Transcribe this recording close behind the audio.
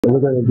We're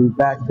gonna do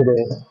back to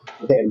this.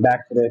 Getting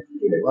back to this.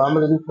 What I'm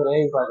gonna do today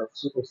is like a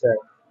superset.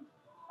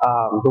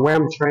 The way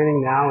I'm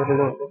training now is a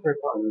little different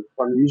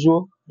from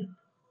usual.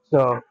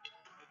 So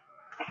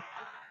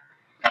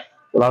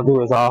what I'll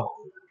do is I'm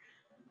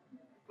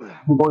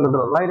going a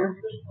little lighter.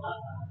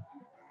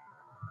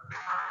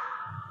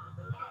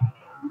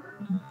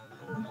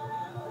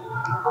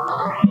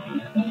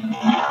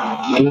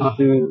 And I'll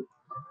do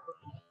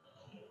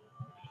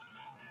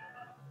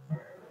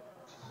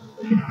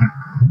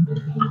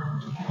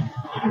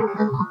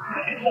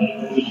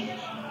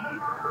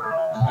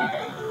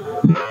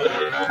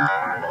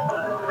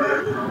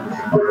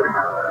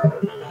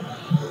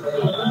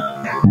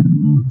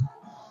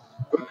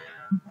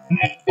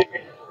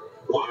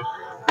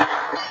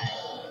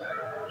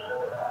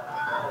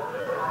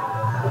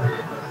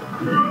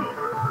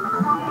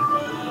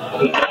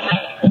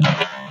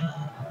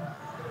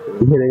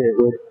hitting it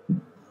with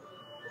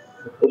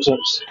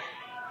push-ups.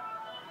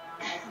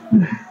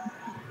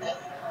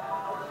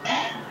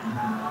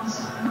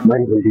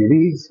 Might even do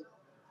these.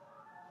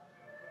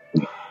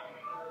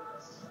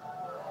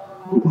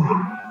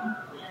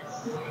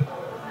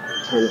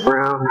 Turn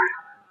around.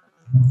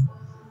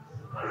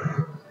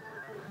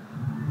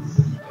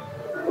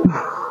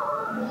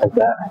 Like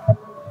that.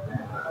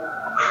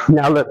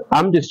 Now look,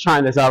 I'm just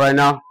trying this out right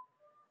now.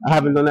 I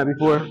haven't done that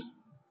before.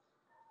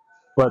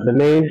 But the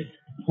main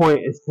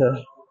point is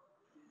to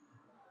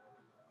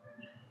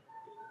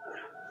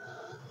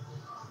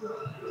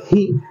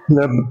keep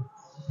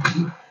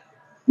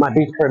my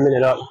beats per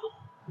minute up.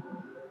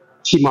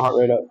 Keep my heart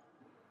rate up.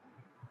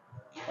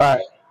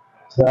 Alright.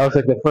 So that was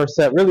like the first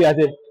set. Really I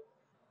did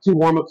 2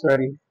 warm-ups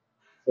already.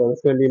 So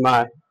it's gonna be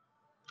my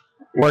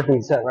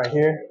working set right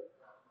here.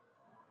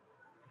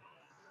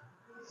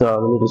 So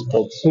let me just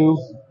play 2.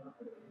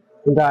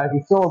 And guys,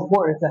 it's so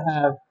important to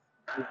have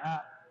an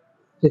app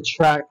to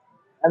track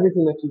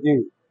everything that you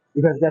do.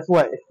 Because guess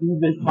what? If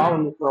you've been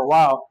following me for a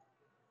while,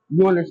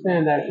 you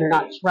understand that if you're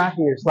not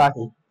tracking, you're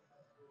slacking.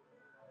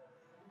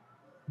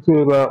 To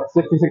about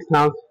 66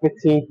 pounds,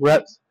 15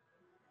 reps.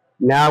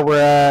 Now we're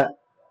at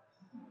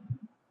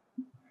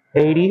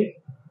 80,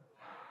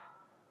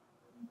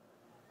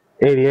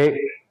 88,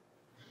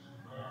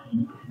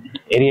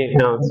 88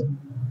 pounds.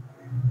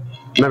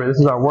 Remember, this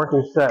is our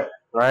working set,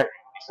 right?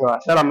 So I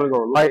said I'm gonna go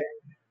light.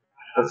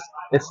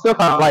 It's still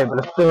kind of light, but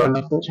it's still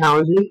enough to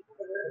challenge me.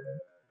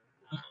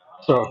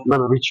 So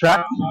remember,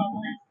 retract.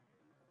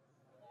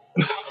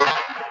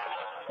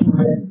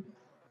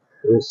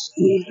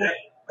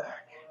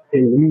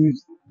 And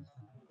use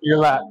your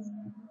lats.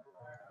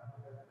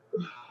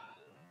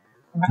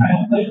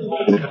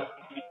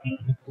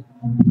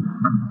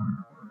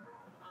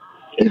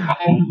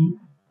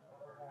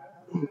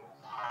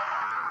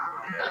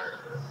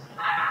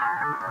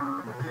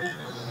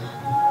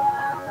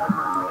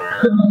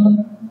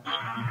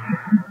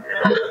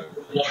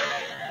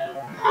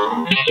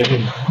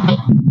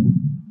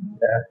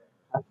 Yeah,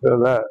 I feel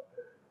that.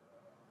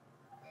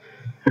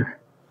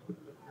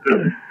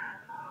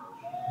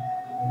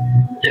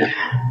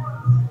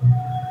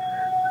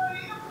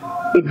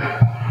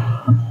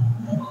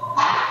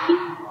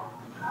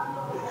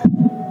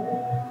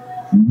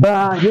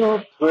 By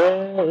your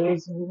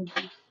presence,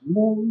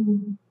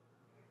 Lord.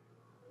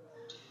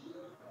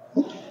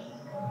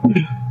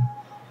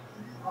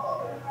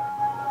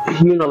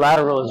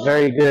 Unilateral is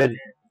very good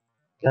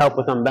to help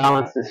with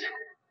imbalances.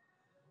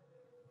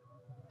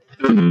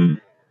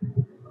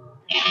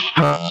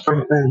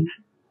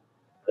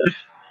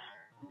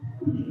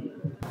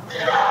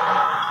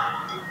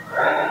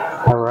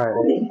 All right.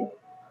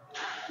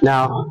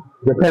 Now,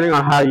 depending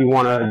on how you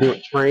want to do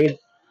it train,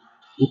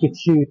 you can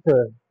choose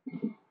to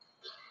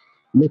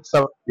mix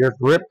up your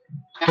grip.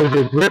 Because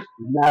your grip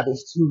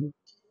matters too.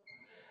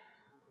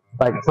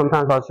 Like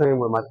sometimes I'll train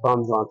with my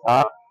thumbs on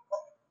top.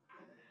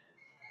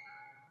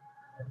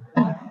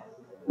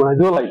 When I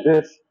do it like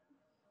this,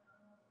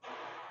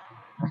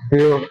 I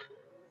feel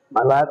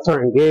my lats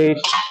are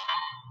engaged.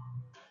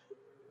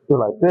 Do it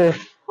like this,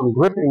 I'm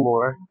gripping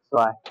more, so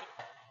I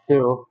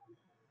feel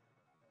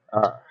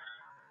uh,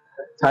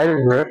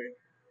 tighter grip.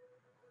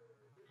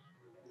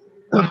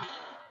 So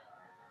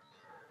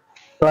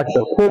I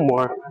can pull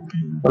more,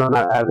 but I'm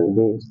not as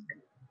engaged.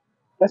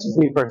 That's just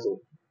me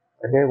personally.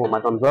 Right here, with my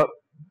thumbs up,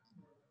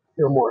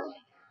 feel more.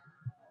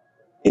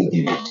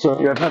 So if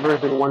you've ever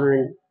been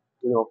wondering,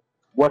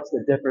 what's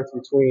the difference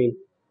between,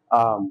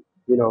 the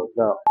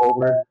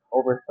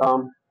over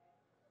thumb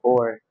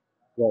or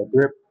the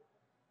grip,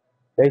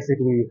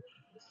 basically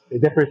the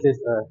difference is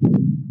the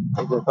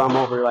thumb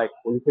over. Like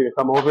when you put your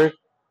thumb over,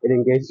 it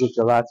engages with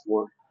your lats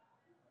more.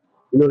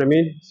 You know what I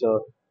mean?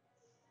 So,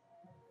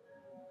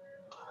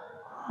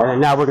 and then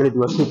now we're gonna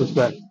do a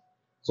superset.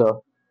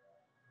 So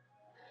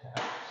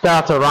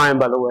shout out to Ryan,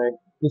 by the way.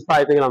 He's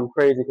probably thinking I'm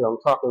crazy because I'm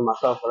talking to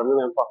myself, but I'm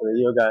talking to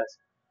you guys.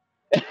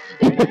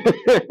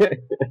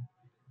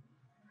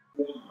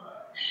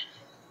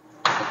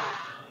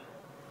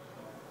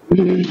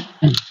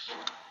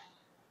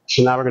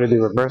 So now we're gonna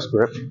do reverse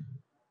grip.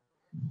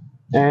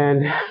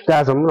 And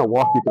guys, I'm gonna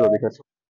walk you through it because